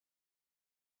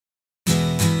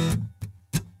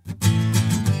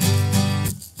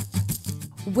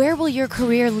Where will your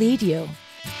career lead you?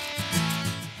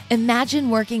 Imagine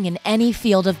working in any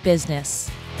field of business.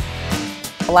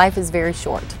 Life is very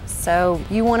short, so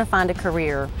you want to find a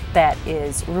career that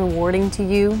is rewarding to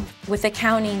you. With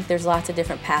accounting, there's lots of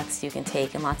different paths you can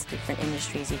take and lots of different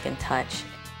industries you can touch.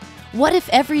 What if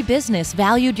every business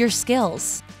valued your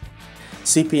skills?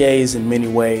 CPAs in many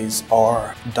ways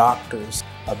are doctors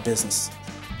of business.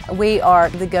 We are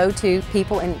the go-to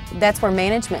people, and that's where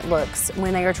management looks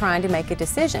when they are trying to make a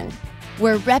decision.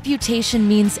 Where reputation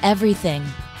means everything.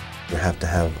 You have to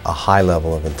have a high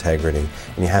level of integrity,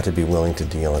 and you have to be willing to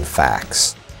deal in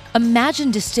facts. Imagine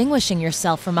distinguishing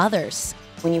yourself from others.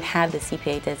 When you have the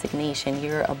CPA designation,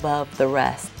 you're above the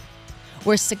rest.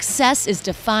 Where success is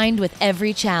defined with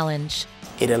every challenge.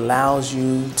 It allows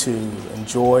you to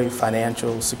enjoy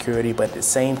financial security, but at the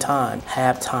same time,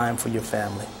 have time for your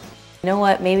family. You know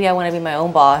what, maybe I want to be my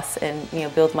own boss and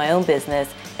build my own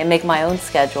business and make my own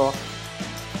schedule.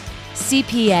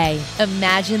 CPA,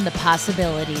 Imagine the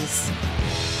Possibilities.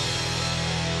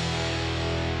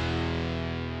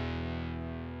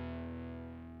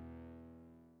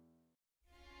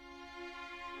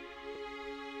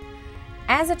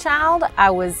 As a child,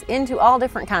 I was into all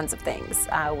different kinds of things.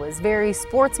 I was very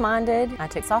sports-minded. I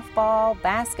took softball,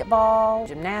 basketball,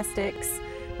 gymnastics.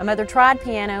 My mother tried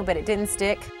piano, but it didn't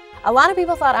stick. A lot of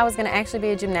people thought I was going to actually be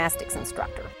a gymnastics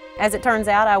instructor. As it turns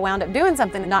out, I wound up doing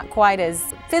something not quite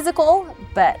as physical,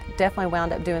 but definitely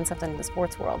wound up doing something in the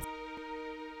sports world.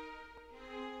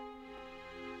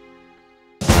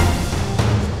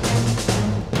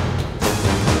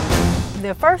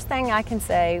 The first thing I can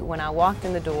say when I walked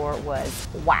in the door was,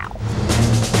 wow.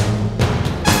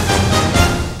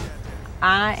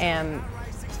 I am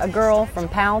a girl from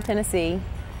Powell, Tennessee,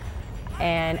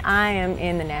 and I am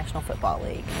in the National Football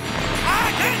League.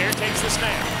 Here takes the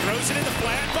snap, throws it in the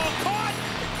flat, ball caught,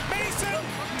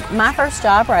 Mason! My first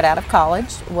job right out of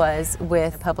college was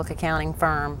with a public accounting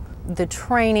firm. The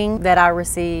training that I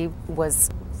received was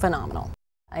phenomenal.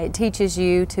 It teaches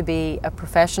you to be a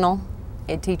professional.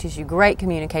 It teaches you great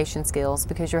communication skills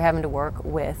because you're having to work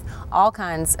with all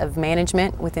kinds of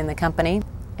management within the company.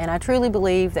 And I truly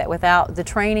believe that without the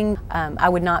training, I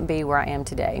would not be where I am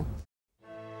today.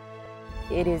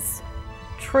 It is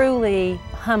truly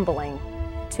humbling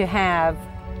to have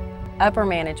upper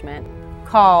management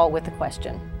call with a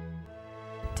question.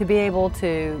 To be able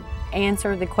to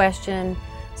answer the question,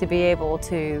 to be able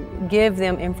to give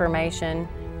them information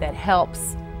that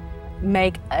helps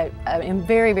make a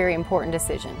very, very important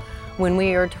decision when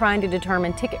we are trying to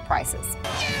determine ticket prices.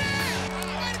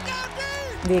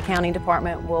 The accounting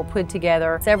department will put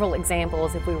together several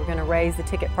examples if we were going to raise the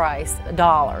ticket price $1,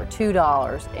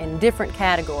 $2 in different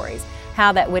categories,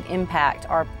 how that would impact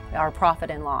our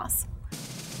profit and loss.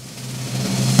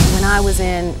 When I was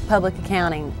in public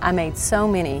accounting, I made so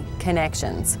many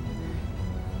connections,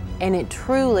 and it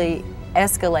truly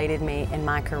escalated me in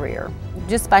my career.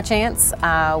 Just by chance,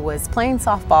 I was playing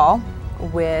softball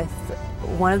with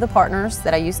one of the partners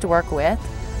that I used to work with.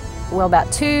 Well,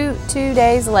 about two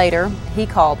days later, he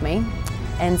called me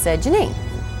and said, Jeneen,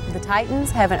 the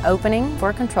Titans have an opening for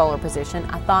a controller position.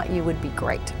 I thought you would be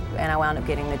great. And I wound up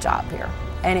getting the job here.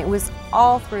 And it was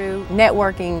all through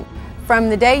networking. From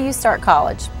the day you start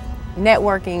college,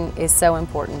 networking is so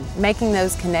important. Making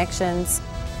those connections,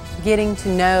 getting to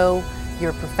know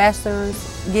your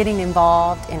professors, getting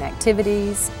involved in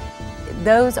activities,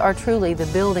 those are truly the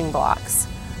building blocks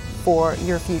for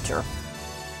your future.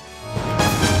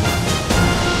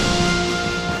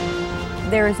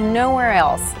 There is nowhere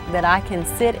else that I can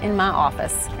sit in my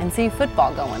office and see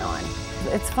football going on.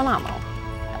 It's phenomenal.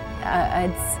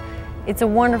 It's a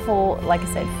wonderful, like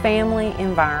I said, family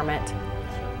environment.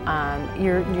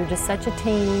 You're just such a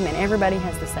team, and everybody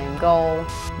has the same goal.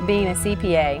 Being a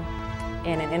CPA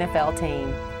in an NFL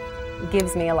team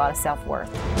gives me a lot of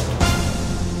self-worth.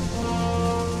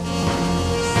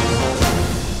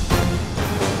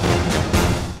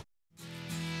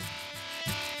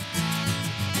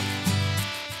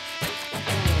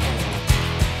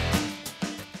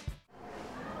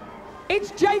 It's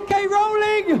J.K.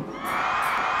 Rowling!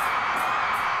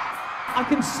 I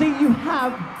can see you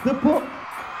have the book.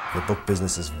 The book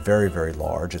business is very, very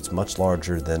large. It's much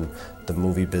larger than the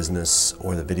movie business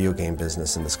or the video game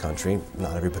business in this country.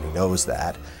 Not everybody knows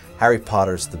that. Harry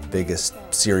Potter's the biggest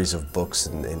series of books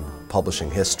in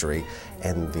publishing history,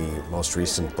 and the most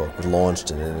recent book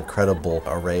launched in an incredible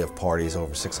array of parties,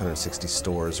 over 660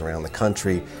 stores around the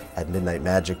country, at midnight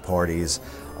magic parties,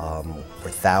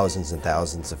 where thousands and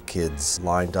thousands of kids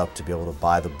lined up to be able to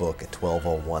buy the book at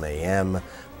 12:01 a.m.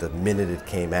 the minute it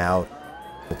came out.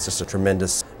 It's just a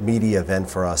tremendous media event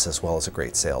for us, as well as a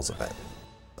great sales event.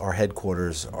 Our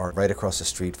headquarters are right across the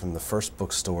street from the first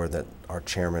bookstore that our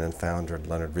chairman and founder,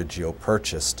 Leonard Riggio,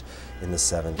 purchased in the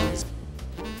 70s.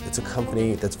 It's a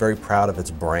company that's very proud of its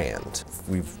brand.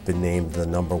 We've been named the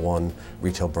 #1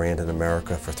 retail brand in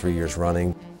America for 3 years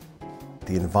running.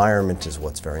 The environment is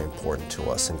what's very important to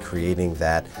us, and creating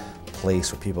that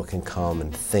place where people can come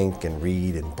and think and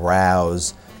read and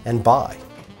browse and buy.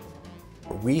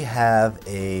 We have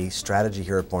a strategy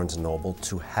here at Barnes Noble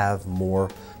to have more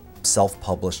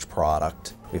self-published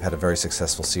product. We've had a very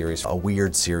successful series, a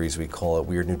weird series we call it.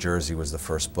 Weird New Jersey was the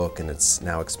first book, and it's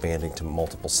now expanding to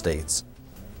multiple states.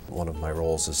 One of my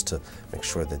roles is to make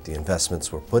sure that the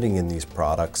investments we're putting in these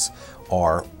products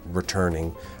are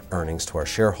returning earnings to our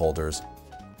shareholders.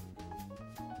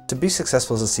 To be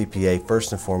successful as a CPA,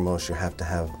 first and foremost, you have to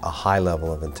have a high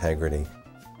level of integrity.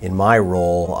 In my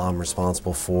role, I'm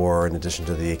responsible for, in addition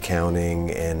to the accounting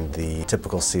and the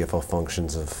typical CFO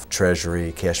functions of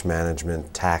treasury, cash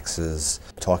management, taxes,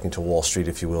 talking to Wall Street,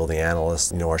 if you will, the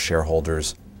analysts, our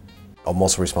shareholders. I'm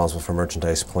also responsible for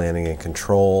merchandise planning and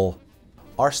control.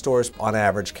 Our stores, on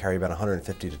average, carry about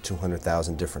 150,000 to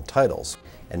 200,000 different titles.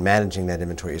 And managing that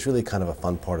inventory is really kind of a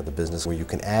fun part of the business where you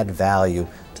can add value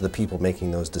to the people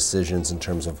making those decisions in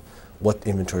terms of what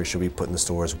inventory should we put in the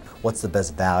stores, what's the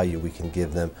best value we can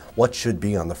give them, what should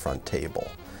be on the front table.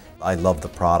 I love the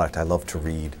product, I love to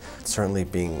read. Certainly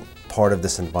being part of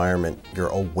this environment, you're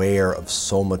aware of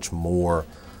so much more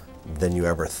than you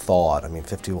ever thought. I mean,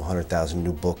 50 to 100,000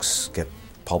 new books get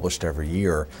published every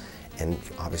year, and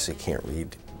you obviously can't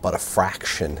read but a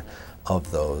fraction of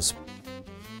those.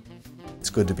 It's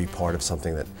good to be part of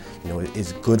something that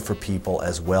is good for people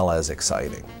as well as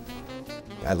exciting.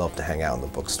 I love to hang out in the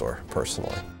bookstore,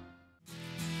 personally.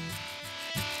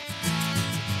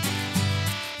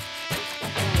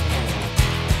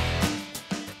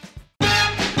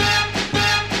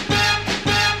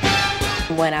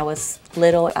 When I was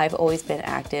little, I've always been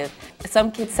active.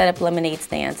 Some kids set up lemonade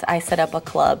stands. I set up a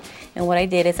club. And what I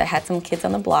did is I had some kids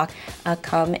on the block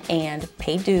come and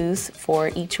pay dues for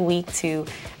each week to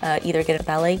either get a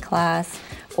ballet class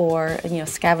or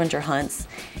scavenger hunts.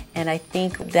 And I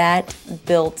think that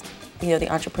built the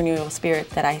entrepreneurial spirit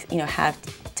that I have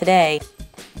today.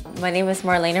 My name is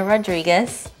Marlena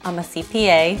Rodriguez. I'm a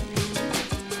CPA.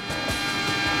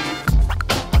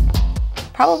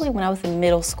 Probably when I was in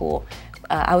middle school,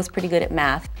 I was pretty good at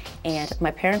math, and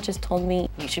my parents just told me,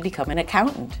 you should become an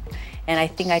accountant. And I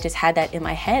think I just had that in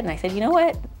my head, and I said, you know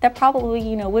what, that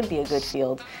probably would be a good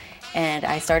field. And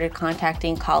I started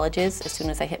contacting colleges as soon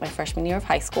as I hit my freshman year of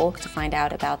high school to find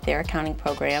out about their accounting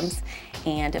programs.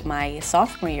 And my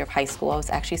sophomore year of high school, I was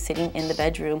actually sitting in the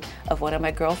bedroom of one of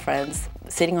my girlfriends.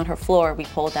 Sitting on her floor, we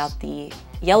pulled out the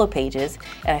yellow pages,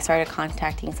 and I started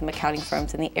contacting some accounting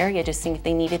firms in the area, just seeing if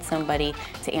they needed somebody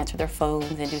to answer their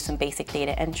phones and do some basic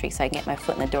data entry so I can get my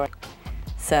foot in the door.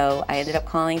 So I ended up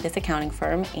calling this accounting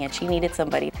firm, and she needed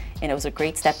somebody, and it was a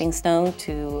great stepping stone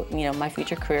to my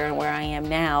future career and where I am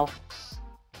now.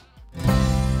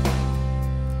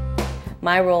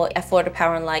 My role at Florida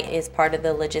Power & Light is part of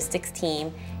the logistics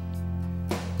team.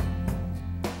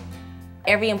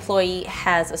 Every employee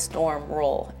has a storm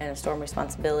role and a storm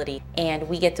responsibility, and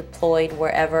we get deployed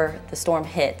wherever the storm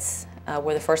hits.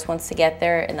 We're the first ones to get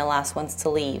there and the last ones to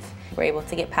leave. We're able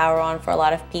to get power on for a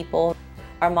lot of people.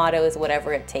 Our motto is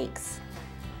whatever it takes.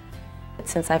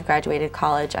 Since I've graduated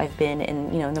college, I've been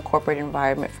in the corporate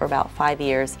environment for about 5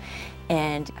 years.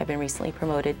 And I've been recently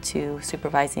promoted to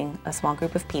supervising a small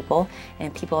group of people,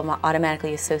 and people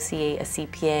automatically associate a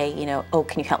CPA, oh,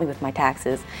 can you help me with my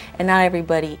taxes? And not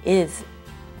everybody is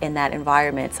in that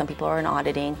environment. Some people are in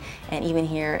auditing, and even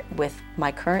here with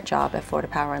my current job at Florida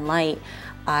Power & Light,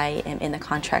 I am in the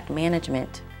contract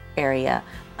management area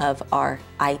of our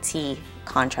IT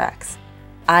contracts.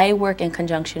 I work in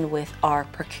conjunction with our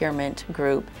procurement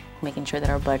group, making sure that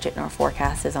our budget and our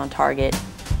forecast is on target.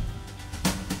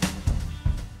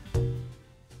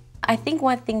 I think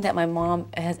one thing that my mom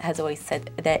has always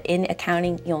said, that in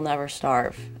accounting, you'll never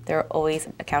starve. There are always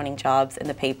accounting jobs in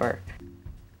the paper.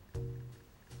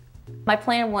 My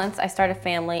plan once I start a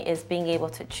family is being able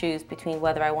to choose between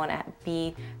whether I want to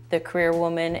be the career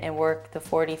woman and work the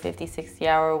 40, 50,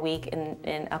 60-hour a week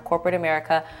in a corporate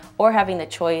America, or having the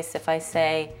choice if I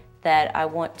say that I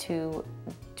want to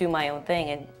do my own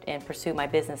thing and pursue my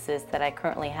businesses that I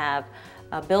currently have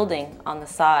building on the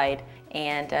side,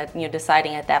 and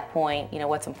deciding at that point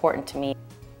what's important to me.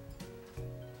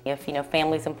 If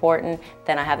family's important,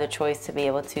 then I have the choice to be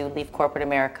able to leave corporate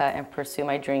America and pursue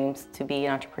my dreams to be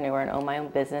an entrepreneur and own my own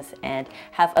business and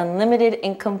have unlimited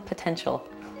income potential.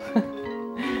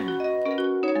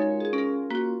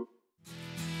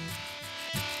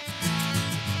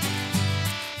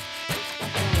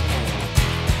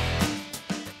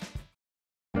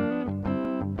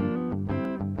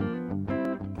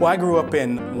 Well, I grew up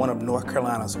in one of North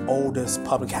Carolina's oldest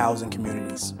public housing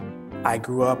communities. I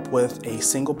grew up with a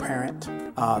single parent.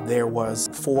 There was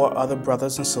 4 other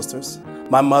brothers and sisters.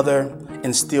 My mother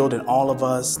instilled in all of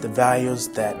us the values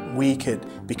that we could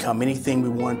become anything we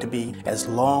wanted to be as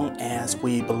long as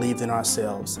we believed in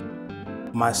ourselves.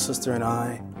 My sister and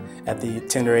I, at the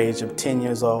tender age of 10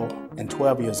 years old and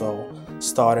 12 years old,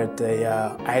 started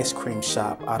a ice cream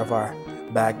shop out of our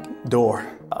back door.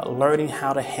 Learning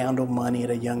how to handle money at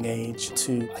a young age,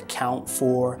 to account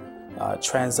for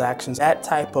transactions, that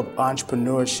type of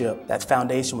entrepreneurship, that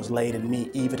foundation was laid in me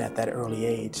even at that early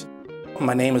age.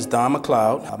 My name is Don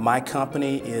McCleod. My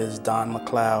company is Don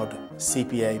McCleod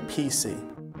CPA PC.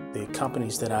 The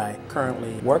companies that I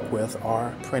currently work with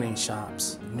are printing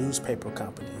shops, newspaper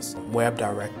companies, web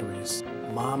directories,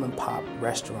 mom and pop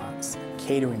restaurants,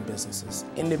 catering businesses,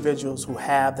 individuals who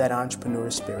have that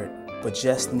entrepreneurial spirit but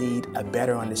just need a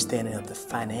better understanding of the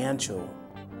financial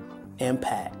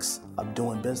impacts of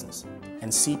doing business.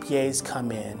 And CPAs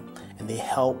come in and they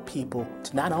help people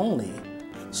to not only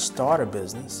start a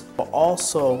business, but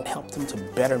also help them to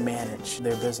better manage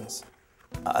their business.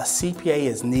 A CPA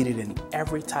is needed in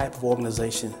every type of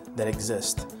organization that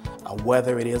exists,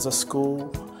 whether it is a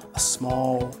school, a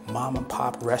small mom and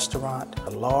pop restaurant, a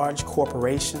large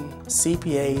corporation.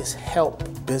 CPAs help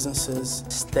businesses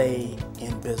stay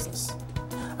in business.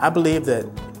 I believe that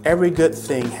every good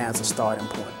thing has a starting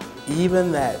point.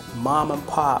 Even that mom and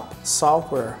pop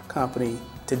software company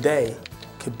today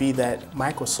could be that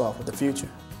Microsoft of the future.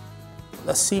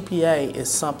 A CPA is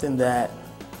something that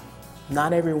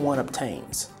not everyone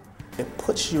obtains. It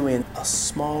puts you in a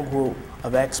small group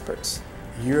of experts.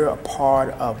 You're a part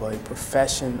of a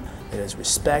profession that is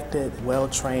respected,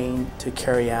 well-trained to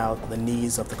carry out the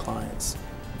needs of the clients.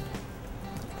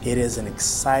 It is an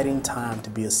exciting time to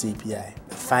be a CPA.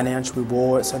 The financial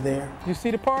rewards are there. You see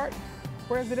the part?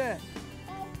 Where's it at?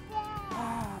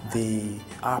 The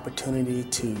opportunity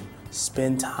to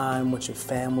spend time with your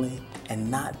family and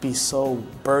not be so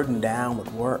burdened down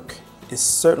with work is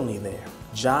certainly there.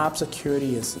 Job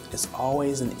security is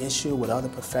always an issue with other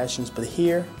professions, but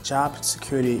here, job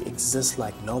security exists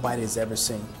like nobody's ever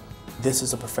seen. This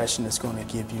is a profession that's going to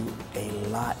give you a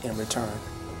lot in return.